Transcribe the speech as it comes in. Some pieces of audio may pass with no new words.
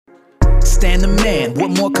Stan the Man, what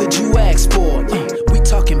more could you ask for? We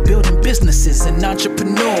talking building businesses and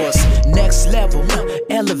entrepreneurs. Next level,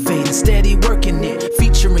 elevating, steady working it.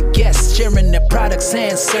 Featuring guests, sharing their products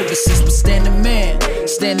and services. With Stan the Man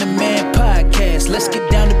podcast. Let's get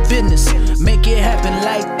down to business, make it happen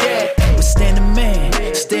like that. With Stan the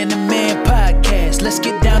Man podcast. Let's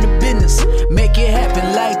get down to business, make it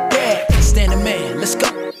happen like that. Stan the Man, let's go.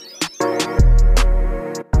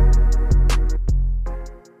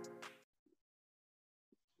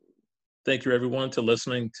 Thank you, everyone, to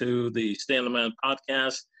listening to the Stan the Man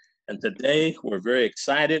podcast. And today, we're very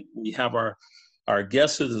excited. We have our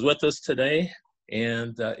guest who is with us today.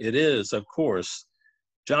 And it is, of course,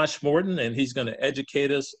 Josh Morton, and he's going to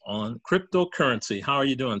educate us on cryptocurrency. How are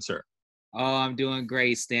you doing, sir? Oh, I'm doing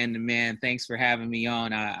great, Stan the Man. Thanks for having me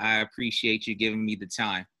on. I appreciate you giving me the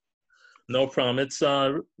time. No problem. It's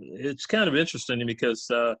kind of interesting because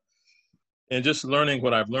and just learning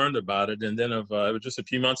what I've learned about it. And then just a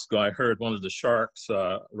few months ago, I heard one of the sharks,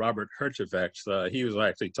 Robert Herjavec, he was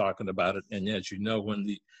actually talking about it. And as you know, when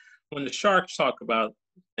the sharks talk about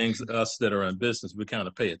things, us that are in business, we kind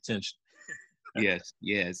of pay attention. Yes,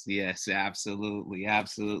 absolutely,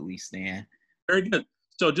 Stan. Very good.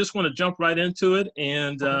 So just want to jump right into it.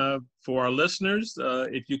 And for our listeners,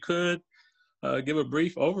 if you could give a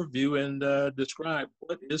brief overview and describe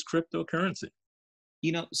what is cryptocurrency.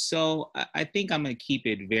 So I think I'm going to keep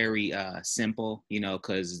it very simple,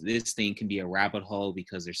 because this thing can be a rabbit hole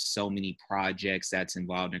because there's so many projects that's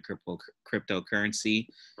involved in cryptocurrency.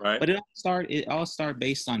 Right. But it all start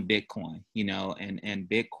based on Bitcoin, and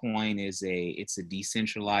Bitcoin it's a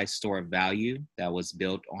decentralized store of value that was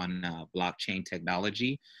built on blockchain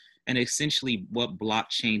technology. And essentially what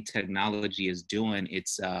blockchain technology is doing,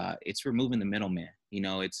 it's removing the middleman.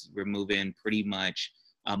 It's removing pretty much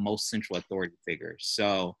most central authority figures.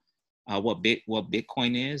 So what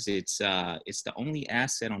Bitcoin is, it's the only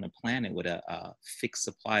asset on the planet with a fixed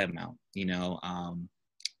supply amount. They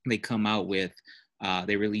come out with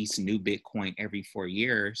they release new Bitcoin every 4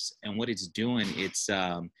 years, and what it's doing, it's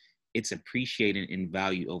appreciating in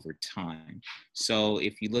value over time. So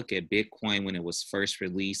if you look at Bitcoin when it was first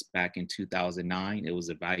released back in 2009, it was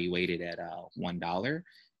evaluated at $1,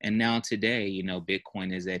 and now today,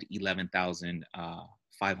 Bitcoin is at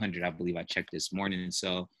 11,500, I believe I checked this morning.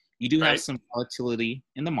 So you do have some volatility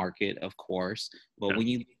in the market, of course, but when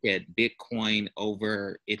you look at Bitcoin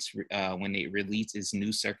over its when it releases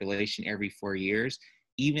new circulation every 4 years,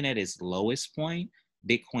 even at its lowest point,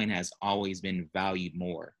 Bitcoin has always been valued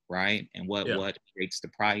more, right? And what creates the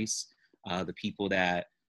price? The people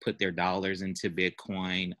that put their dollars into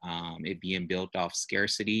Bitcoin, it being built off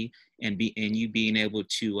scarcity, and you being able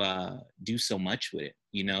to do so much with it,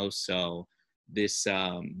 So this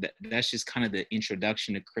that's just kind of the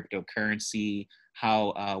introduction to cryptocurrency,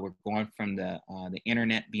 how we're going from the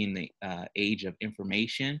internet being the age of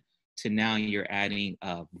information to now you're adding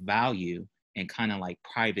value and kind of like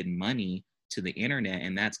private money to the internet,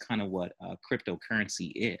 and that's kind of what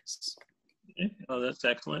cryptocurrency is. Okay. Oh, that's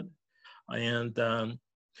excellent. And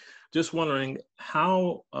just wondering,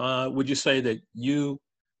 how would you say that you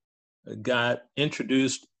got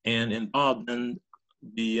introduced and involved in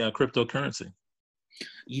the cryptocurrency?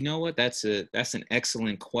 You know what? That's an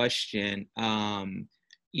excellent question.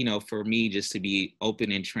 For me, just to be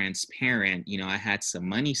open and transparent, I had some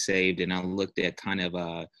money saved, and I looked at kind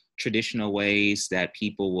of traditional ways that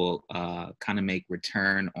people will kind of make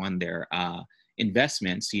return on their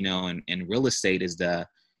investments, and real estate is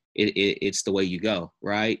it's the way you go,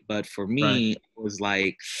 right? But for me, It was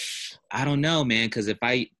like, I don't know, man, because if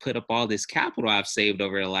I put up all this capital I've saved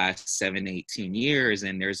over the last 18 years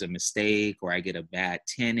and there's a mistake, or I get a bad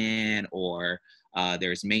tenant, or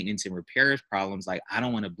there's maintenance and repairs problems, like I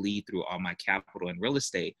don't want to bleed through all my capital in real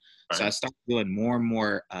estate. Right. So I started doing more and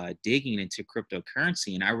more digging into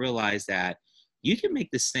cryptocurrency, and I realized that you can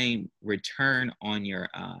make the same return on your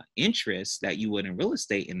interest that you would in real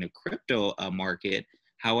estate in the crypto market.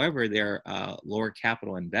 However, there are lower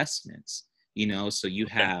capital investments, so you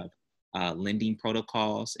have lending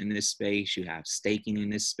protocols in this space, you have staking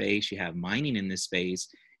in this space, you have mining in this space.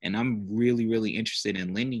 And I'm really, really interested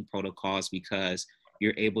in lending protocols because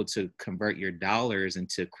you're able to convert your dollars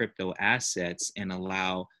into crypto assets and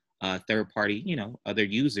allow third party, other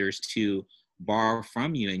users to borrow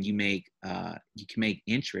from you, and you can make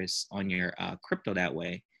interest on your crypto that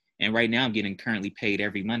way. And right now I'm getting currently paid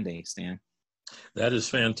every Monday, Stan. That is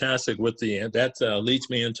fantastic. That leads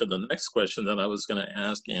me into the next question that I was going to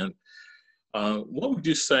ask. And what would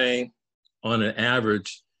you say on an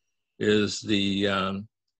average is the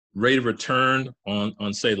rate of return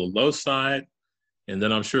on say the low side And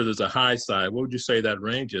then I'm sure there's a high side. What would you say that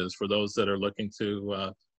range is for those that are looking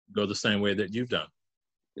to go the same way that you've done?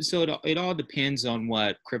 So it all depends on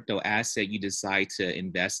what crypto asset you decide to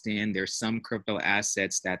invest in. There's some crypto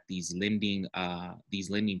assets that these lending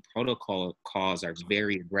protocols are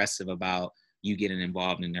very aggressive about you getting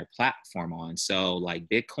involved in their platform on. So like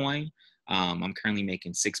Bitcoin, I'm currently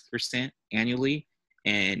making 6% annually.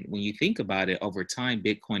 And when you think about it, over time,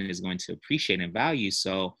 Bitcoin is going to appreciate in value.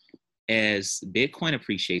 So as Bitcoin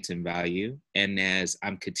appreciates in value, and as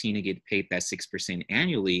I'm continuing to get paid that 6%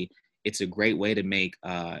 annually, it's a great way to make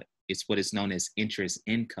it's what is known as interest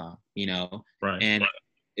income, you know, Right. and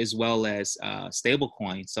as well as stable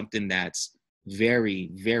coin, something that's very,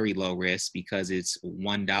 very low risk because it's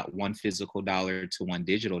one physical dollar to one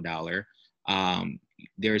digital dollar.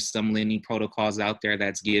 There's some lending protocols out there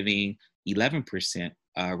that's giving 11%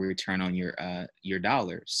 return on your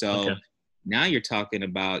dollar. So Okay. now you're talking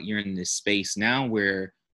about you're in this space now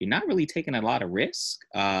where you're not really taking a lot of risk.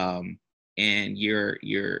 And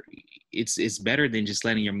it's better than just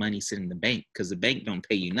letting your money sit in the bank because the bank don't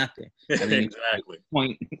pay you nothing. I mean, Exactly.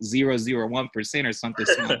 0.001% or something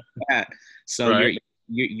small like that. So Right.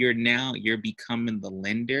 you're becoming the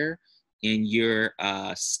lender, and you're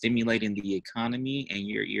stimulating the economy, and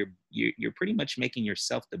you're pretty much making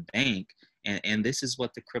yourself the bank. And this is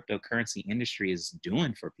what the cryptocurrency industry is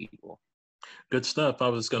doing for people. Good stuff. I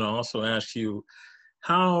was going to also ask you,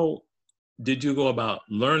 how did you go about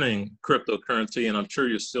learning cryptocurrency? And I'm sure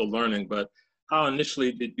you're still learning, but how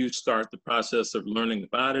initially did you start the process of learning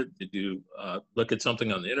about it? Did you look at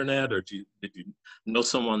something on the internet, or did you know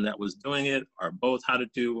someone that was doing it, or both? How did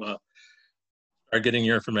you start getting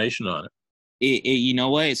your information on it? You know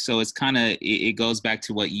what? So it's kind of it goes back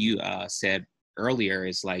to what you said earlier.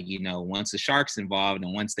 It's like, you know, once the shark's involved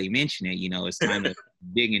and once they mention it, you know, it's time to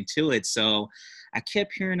dig into it. So I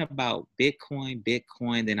kept hearing about Bitcoin,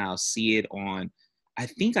 then I'll see it on, I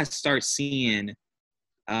think I start seeing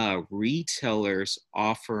retailers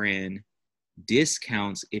offering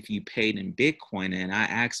discounts if you paid in Bitcoin. And I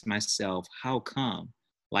asked myself, how come?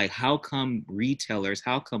 Like, how come retailers,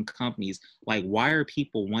 how come companies, like, why are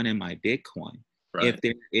people wanting my Bitcoin? Right.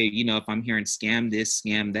 You know, if I'm hearing scam this,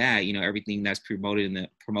 scam that, you know, everything that's promoted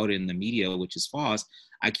in the media, which is false,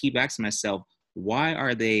 I keep asking myself, why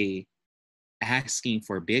are they asking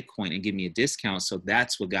for Bitcoin and give me a discount? So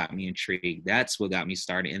that's what got me intrigued. That's what got me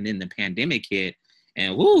started. And then the pandemic hit,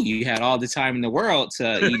 and woo, you had all the time in the world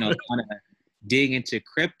to, you know, kind of dig into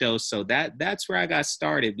crypto. So that's where I got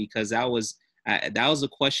started, because that was a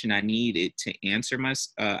question I needed to answer. That's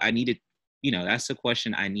a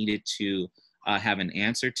question I needed to have an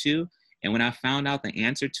answer to. And when I found out the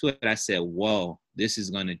answer to it, I said, whoa, this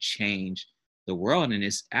is going to change the world. And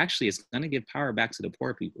it's going to give power back to the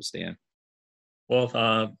poor people, Stan. Well,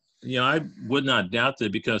 I would not doubt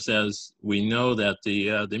that, because as we know that the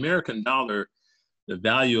American dollar, the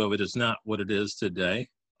value of it is not what it is today.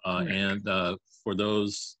 And for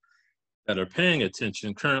those that are paying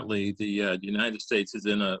attention, currently the United States is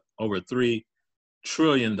in a over $3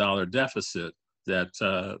 trillion deficit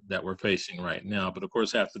that we're facing right now. But of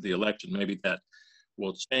course, after the election, maybe that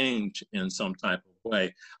will change in some type of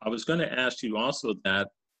way. I was going to ask you also that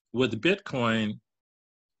with Bitcoin,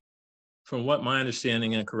 from what my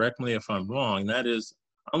understanding, and correct me if I'm wrong, that is,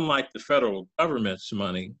 unlike the federal government's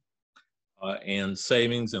money and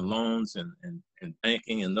savings and loans and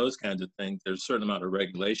banking and those kinds of things, there's a certain amount of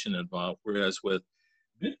regulation involved. Whereas with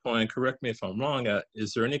Bitcoin, correct me if I'm wrong,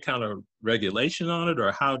 is there any kind of regulation on it,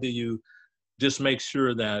 or how do you just make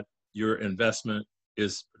sure that your investment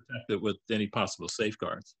is protected with any possible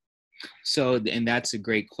safeguards? So, and that's a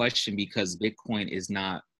great question, because Bitcoin is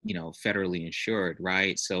not, you know, federally insured,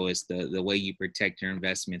 right? So it's the way you protect your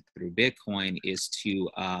investment through Bitcoin is to,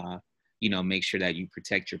 you know, make sure that you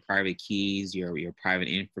protect your private keys, your private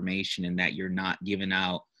information, and that you're not giving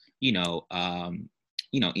out,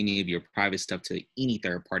 any of your private stuff to any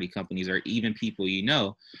third party companies or even people, you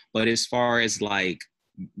know. But as far as like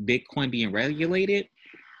Bitcoin being regulated,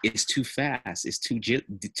 it's too fast. It's too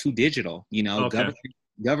digital, you know. Okay.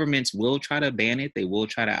 Governments will try to ban it. They will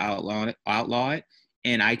try to outlaw it.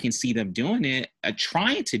 And I can see them doing it,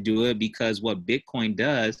 trying to do it, because what Bitcoin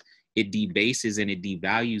does, it debases and it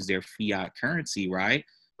devalues their fiat currency, right?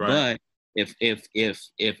 Right. But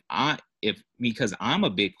because I'm a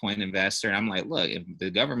Bitcoin investor, and I'm like, look, if the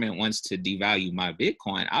government wants to devalue my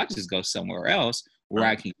Bitcoin, I'll just go somewhere else where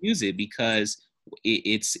I can use it, because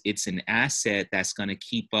it's an asset that's going to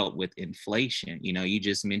keep up with inflation. You know, you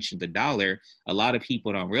just mentioned the dollar. A lot of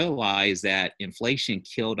people don't realize that inflation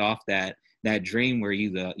killed off that that dream where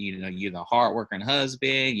you're the hardworking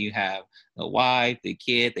husband, you have the wife, the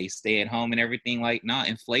kid, they stay at home and everything. Like, no,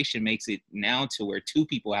 inflation makes it now to where two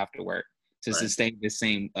people have to work to sustain the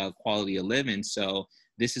same quality of living. So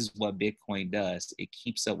this is what Bitcoin does. It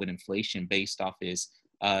keeps up with inflation based off its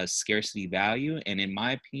scarcity value. And in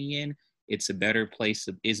my opinion, it's a better place.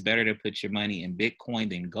 It's better to put your money in Bitcoin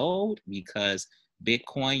than gold, because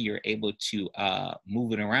Bitcoin, you're able to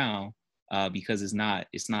move it around because it's not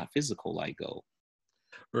physical like gold.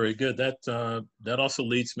 Very good. That also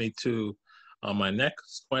leads me to my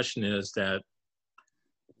next question is that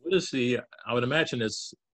what is I would imagine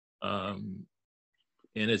it's, and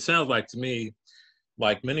it sounds like to me,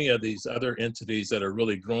 like many of these other entities that are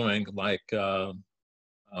really growing, like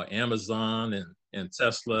Amazon and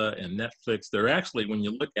Tesla and Netflix, they're actually, when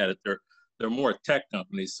you look at it, they're more tech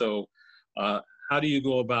companies. So how do you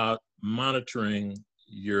go about monitoring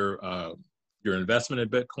your investment in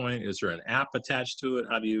Bitcoin? Is there an app attached to it?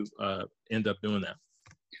 How do you end up doing that?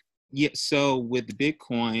 Yeah, so with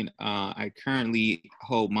Bitcoin, I currently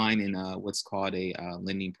hold mine in what's called a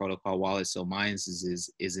lending protocol wallet. So mine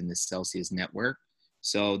is in the Celsius network.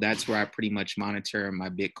 So that's where I pretty much monitor my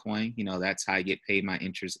Bitcoin. You know, that's how I get paid my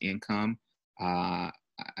interest income. I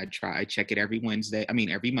check it every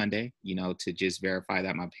Monday, you know, to just verify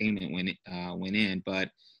that my payment went in. But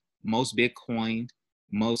most Bitcoin,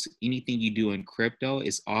 anything you do in crypto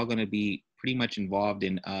is all going to be pretty much involved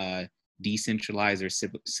in decentralized or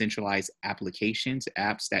centralized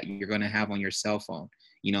apps that you're going to have on your cell phone.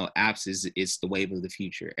 You know, apps is the wave of the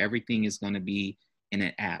future. Everything is going to be in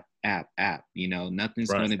an app. You know,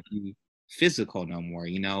 nothing's going to be physical no more.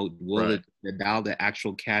 You know, will the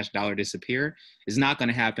actual cash dollar disappear? It's not going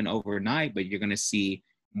to happen overnight, but you're going to see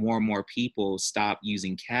more and more people stop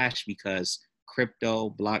using cash because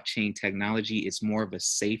crypto blockchain technology is more of a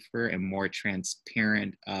safer and more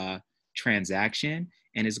transparent transaction,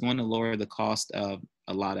 and it's going to lower the cost of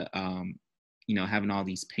a lot of you know, having all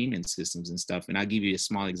these payment systems and stuff. And I'll give you a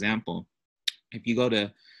small example. If you go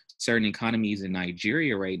to certain economies in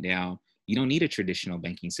Nigeria right now, you don't need a traditional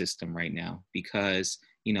banking system right now because,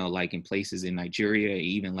 you know, like in places in Nigeria,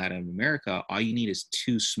 even Latin America, all you need is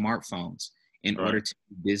 2 smartphones in order to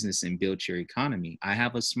do business and build your economy. I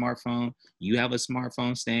have a smartphone, you have a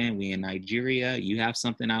smartphone, Stan, we in Nigeria, you have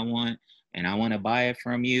something I want, and I want to buy it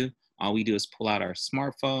from you. All we do is pull out our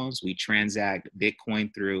smartphones, we transact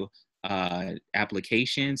Bitcoin through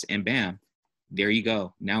applications, and bam, there you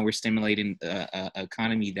go. Now we're stimulating an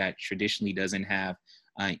economy that traditionally doesn't have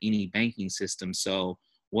any banking system. So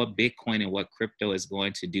what Bitcoin and what crypto is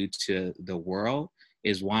going to do to the world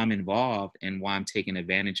is why I'm involved and why I'm taking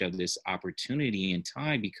advantage of this opportunity in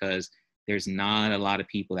time, because there's not a lot of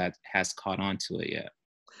people that has caught on to it yet.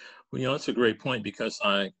 Well, you know, that's a great point, because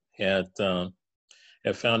I had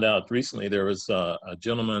found out recently there was a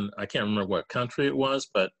gentleman, I can't remember what country it was,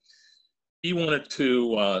 but he wanted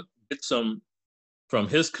to get some, from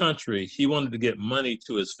his country, he wanted to get money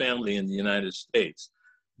to his family in the United States.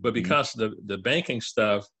 But because the banking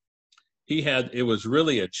stuff, it was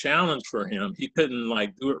really a challenge for him. He couldn't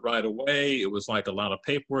like do it right away. It was like a lot of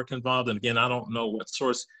paperwork involved. And again, I don't know what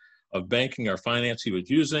source of banking or finance he was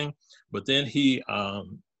using, but then he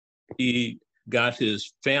got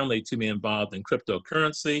his family to be involved in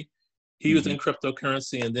cryptocurrency. He was in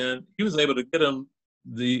cryptocurrency, and then he was able to get him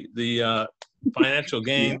the financial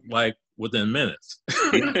gain like within minutes.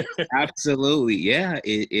 Absolutely, yeah.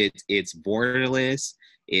 It's borderless.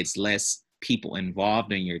 It's less people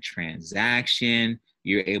involved in your transaction.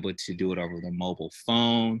 You're able to do it over the mobile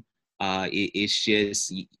phone. It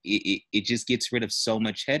just gets rid of so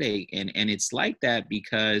much headache, and it's like that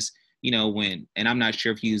because, you know, and I'm not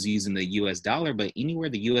sure if he was using the U.S. dollar, but anywhere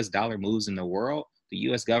the U.S. dollar moves in the world, the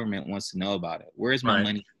U.S. government wants to know about it. Where is my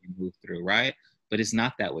money moved through, right? But it's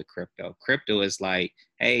not that with crypto. Crypto is like,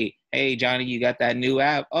 hey, Johnny, you got that new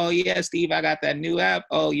app? Oh, yeah, Steve, I got that new app.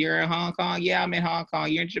 Oh, you're in Hong Kong? Yeah, I'm in Hong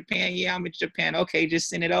Kong. You're in Japan? Yeah, I'm in Japan. Okay, just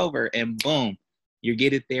send it over. And boom, you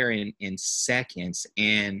get it there in seconds.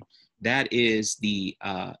 And that is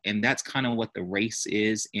and that's kind of what the race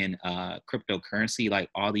is in cryptocurrency. Like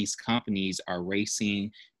all these companies are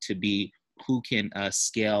racing to be who can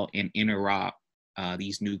scale and interop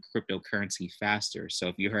these new cryptocurrency faster. So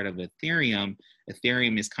if you heard of Ethereum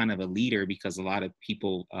is kind of a leader because a lot of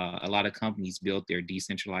people, a lot of companies built their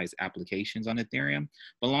decentralized applications on Ethereum.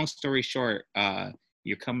 But long story short,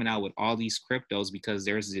 you're coming out with all these cryptos because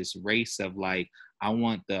there's this race of like, I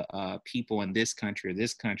want the people in this country or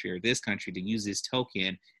this country or this country to use this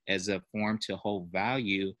token as a form to hold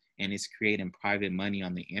value, and it's creating private money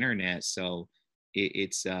on the internet. So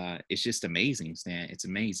it's just amazing, Stan. It's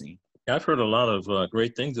amazing. I've heard a lot of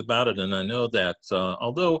great things about it, and I know that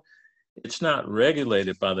although it's not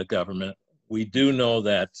regulated by the government, we do know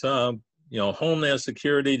that Homeland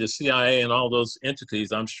Security, the CIA, and all those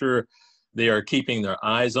entities, I'm sure they are keeping their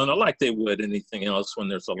eyes on it like they would anything else when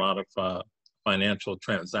there's a lot of financial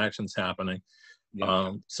transactions happening.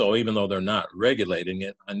 Yeah. So even though they're not regulating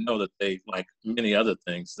it, I know that they, like many other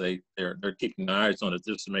things, they're keeping their eyes on it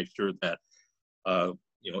just to make sure that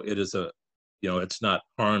it is it's not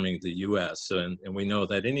harming the U.S. And we know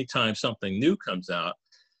that anytime something new comes out,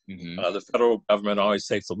 the federal government always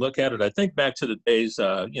takes a look at it. I think back to the days,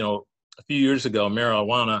 a few years ago,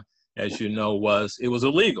 marijuana, as you know, was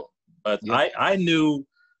illegal. But Yeah. I knew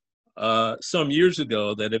some years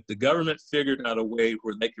ago that if the government figured out a way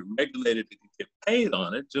where they could regulate it, they could get paid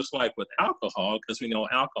on it, just like with alcohol, because we know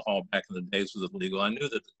alcohol back in the days was illegal. I knew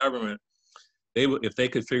that the government, if they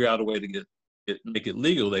could figure out a way to make it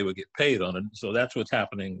legal, they would get paid on it. So that's what's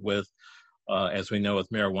happening with, as we know, with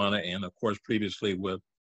marijuana, and of course previously with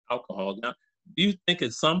alcohol. Now, do you think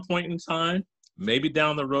at some point in time, maybe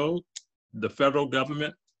down the road, the federal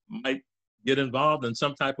government might get involved in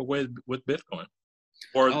some type of way with Bitcoin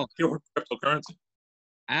or pure cryptocurrency?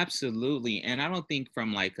 Absolutely. And I don't think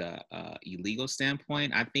from like a illegal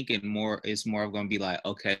standpoint, I think it's more of going to be like,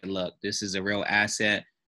 okay, look, this is a real asset.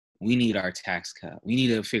 We need our tax cut. We need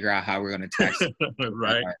to figure out how we're going to tax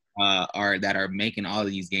right. that are making all of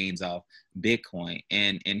these gains off Bitcoin.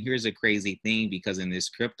 And here's a crazy thing, because in this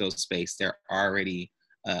crypto space, they're already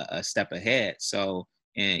a step ahead. So,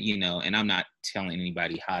 and I'm not telling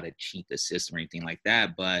anybody how to cheat the system or anything like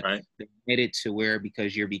that, but they made it to where,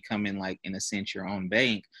 because you're becoming, like, in a sense, your own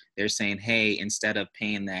bank, they're saying, hey, instead of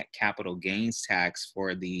paying that capital gains tax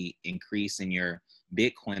for the increase in your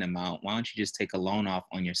Bitcoin amount, why don't you just take a loan off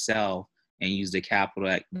on yourself and use the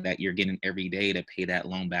capital that you're getting every day to pay that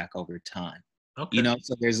loan back over time? Okay.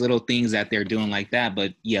 So there's little things that they're doing like that.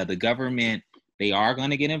 But yeah, the government, they are going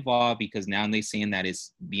to get involved, because now they're seeing that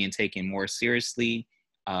it's being taken more seriously.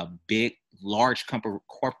 Large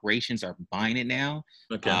corporations are buying it now.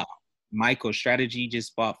 Okay. MicroStrategy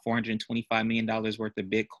just bought $425 million worth of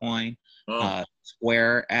Bitcoin. Oh.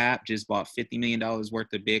 Square app just bought $50 million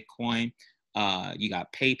worth of Bitcoin. You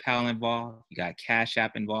got PayPal involved. You got Cash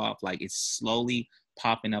App involved. Like, it's slowly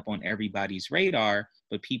popping up on everybody's radar,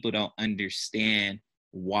 but people don't understand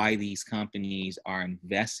why these companies are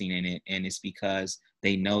investing in it. And it's because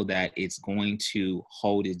they know that it's going to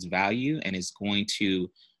hold its value and it's going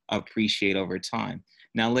to appreciate over time.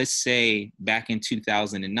 Now, let's say back in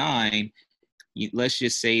 2009, let's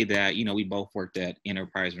just say that, we both worked at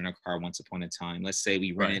Enterprise Rent a Car once upon a time. Let's say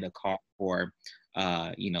we rented a car for,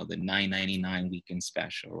 the $9.99 weekend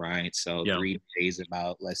special, right? So 3 days,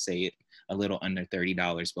 about, let's say, a little under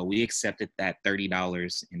 $30, but we accepted that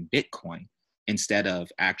 $30 in Bitcoin instead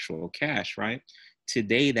of actual cash, right?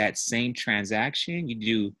 Today, that same transaction, you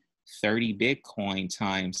do 30 Bitcoin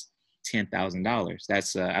times $10,000.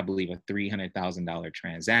 That's, I believe, a $300,000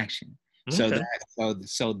 transaction. Okay.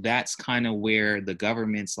 So that's kind of where the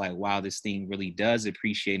government's like, wow, this thing really does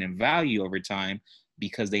appreciate in value over time,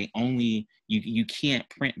 because they only, you can't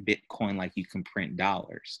print Bitcoin like you can print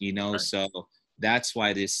dollars, Right. So that's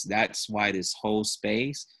why this whole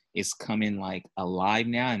space is coming, like, alive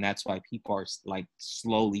now, and that's why people are, like,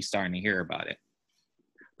 slowly starting to hear about it.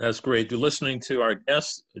 That's great. You're listening to our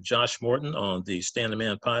guest, Josh Morton, on the Stan the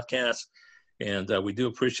Man podcast, and we do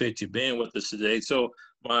appreciate you being with us today. So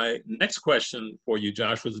my next question for you,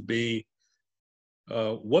 Josh, would be,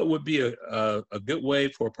 what would be a good way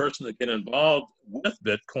for a person to get involved with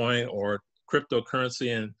Bitcoin or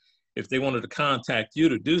cryptocurrency? And if they wanted to contact you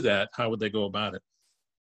to do that, how would they go about it?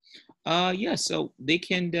 So they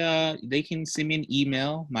can send me an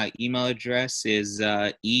email. My email address is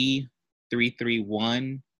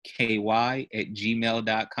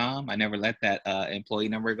e331ky@gmail.com. I never let that employee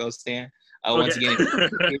number go, Stan. Once again,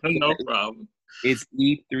 no problem. It's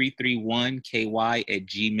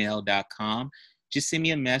e331ky@gmail.com. Just send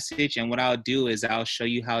me a message, and what I'll do is I'll show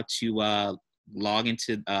you how to log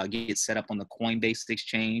into, get set up on the Coinbase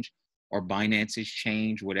exchange or Binance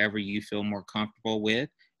exchange, whatever you feel more comfortable with.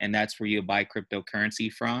 And that's where you buy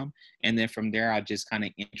cryptocurrency from. And then from there, I'll just kind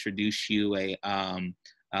of introduce you a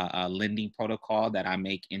lending protocol that I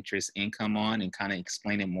make interest income on, and kind of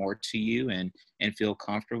explain it more to you and feel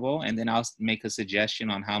comfortable. And then I'll make a suggestion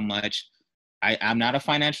on how much, I'm not a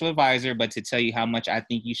financial advisor, but to tell you how much I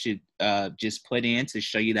think you should just put in to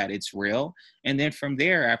show you that it's real. And then from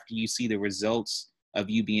there, after you see the results of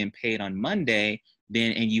you being paid on Monday,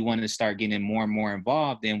 and you want to start getting more and more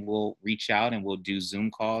involved, then we'll reach out and we'll do Zoom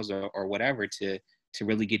calls or whatever to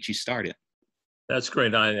really get you started. That's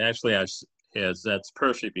great. I heads, that's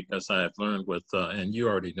perfect, because I have learned with, and you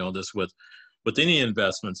already know this, with any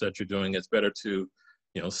investments that you're doing, it's better to,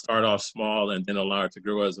 start off small and then allow it to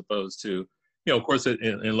grow, as opposed to, of course,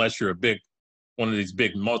 unless you're one of these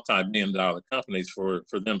big multi-million-dollar companies, for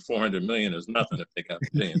them, 400 million is nothing if they got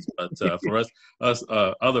billions. But for us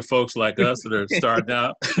other folks like us that are starting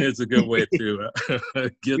out, it's a good way to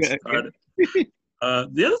get started.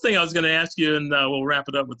 The other thing I was going to ask you, and we'll wrap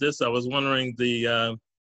it up with this, I was wondering,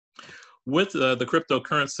 with the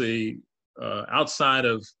cryptocurrency, outside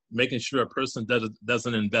of making sure a person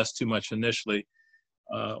doesn't invest too much initially,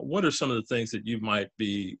 what are some of the things that you might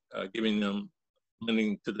be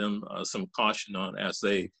lending to them some caution on as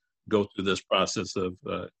they go through this process of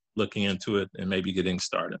looking into it and maybe getting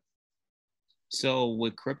started? So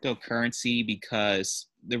with cryptocurrency, because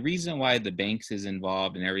the reason why the banks is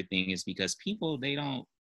involved and everything is because people, they don't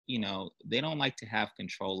like to have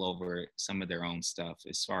control over some of their own stuff,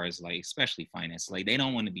 as far as like, especially finance. Like, they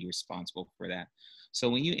don't want to be responsible for that. So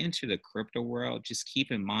when you enter the crypto world, just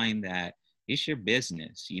keep in mind that it's your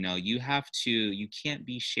business. You can't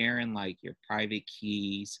be sharing like your private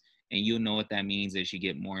keys, and you'll know what that means as you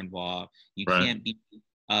get more involved. You can't be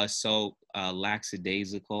so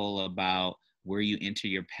lackadaisical about where you enter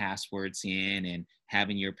your passwords in, and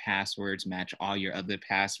having your passwords match all your other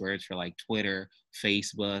passwords for like Twitter,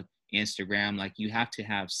 Facebook, Instagram. Like, you have to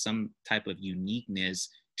have some type of uniqueness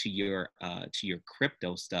to your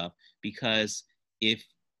crypto stuff, because if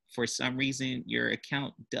for some reason your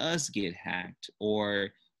account does get hacked, or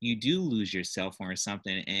you do lose your cell phone or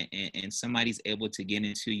something, and somebody's able to get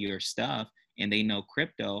into your stuff and they know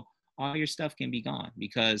crypto, all your stuff can be gone.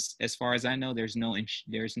 Because as far as I know, they're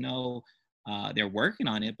working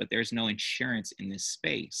on it, but there's no insurance in this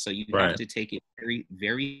space. So you have to take it very,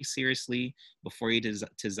 very seriously before you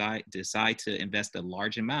decide to invest a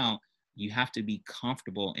large amount. You have to be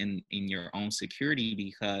comfortable in your own security,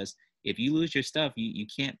 because if you lose your stuff, you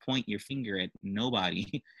can't point your finger at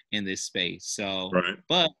nobody in this space. So,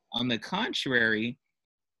 but on the contrary,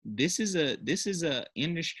 this is a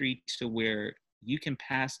industry to where you can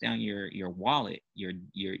pass down your wallet, your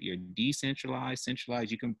decentralized, centralized.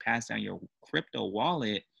 You can pass down your crypto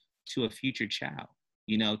wallet to a future child,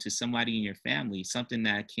 to somebody in your family, something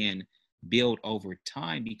that can build over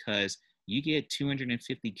time, because you get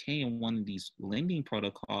 $250K in one of these lending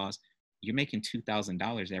protocols, you're making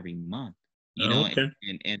 $2,000 every month,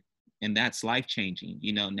 and that's life changing.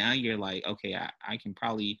 Now you're like, okay, I can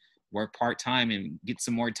probably work part-time and get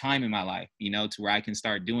some more time in my life, to where I can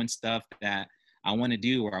start doing stuff that I want to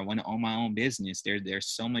do, or I want to own my own business. There's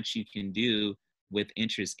so much you can do with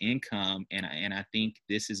interest income. And I think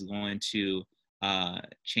this is going to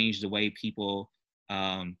change the way people,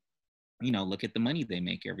 look at the money they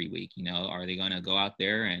make every week. Are they going to go out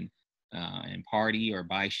there and party, or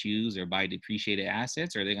buy shoes, or buy depreciated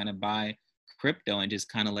assets, or are they going to buy crypto and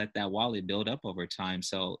just kind of let that wallet build up over time?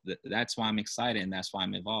 So that's why I'm excited, and that's why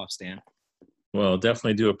I'm involved, Stan. Well,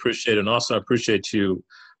 definitely do appreciate it. And also, I appreciate you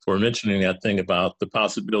for mentioning that thing about the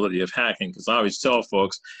possibility of hacking, because I always tell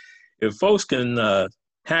folks, if folks can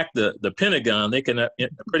hack the Pentagon, they can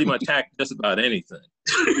pretty much hack just about anything.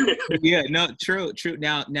 Yeah, no, true.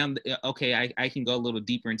 Now, okay, I can go a little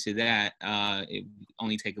deeper into that. It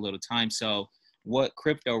only take a little time. So what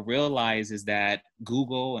crypto realized is that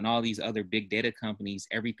Google and all these other big data companies,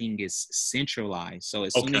 everything is centralized. So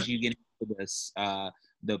as soon as you get into this,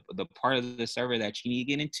 the part of the server that you need to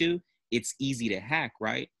get into, it's easy to hack,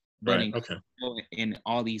 right? But in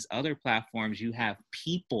all these other platforms, you have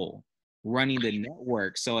people running the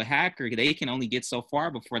network. So a hacker, they can only get so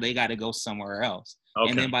far before they got to go somewhere else.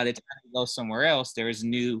 And then by the time they go somewhere else, there's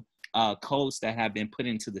new codes that have been put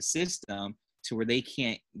into the system to where they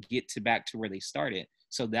can't get back to where they started.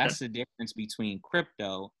 So that's the difference between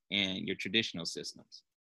crypto and your traditional systems.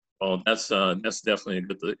 Well, that's definitely a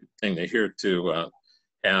good thing to hear, to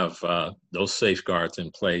have those safeguards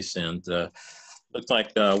in place. And looks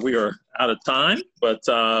like we are out of time, but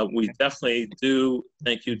we definitely do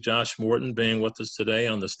thank you, Josh Morton, being with us today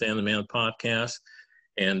on the Stan the Man podcast,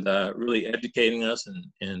 and really educating us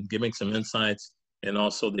and giving some insights, and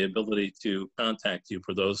also the ability to contact you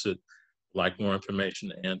for those that like more information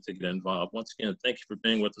and to get involved. Once again, thank you for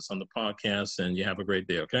being with us on the podcast, and you have a great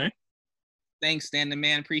day, okay? Thanks, Stan the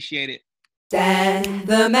Man. Appreciate it. Stan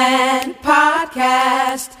the Man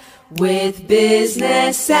podcast, with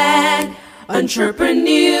business and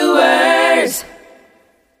entrepreneurs.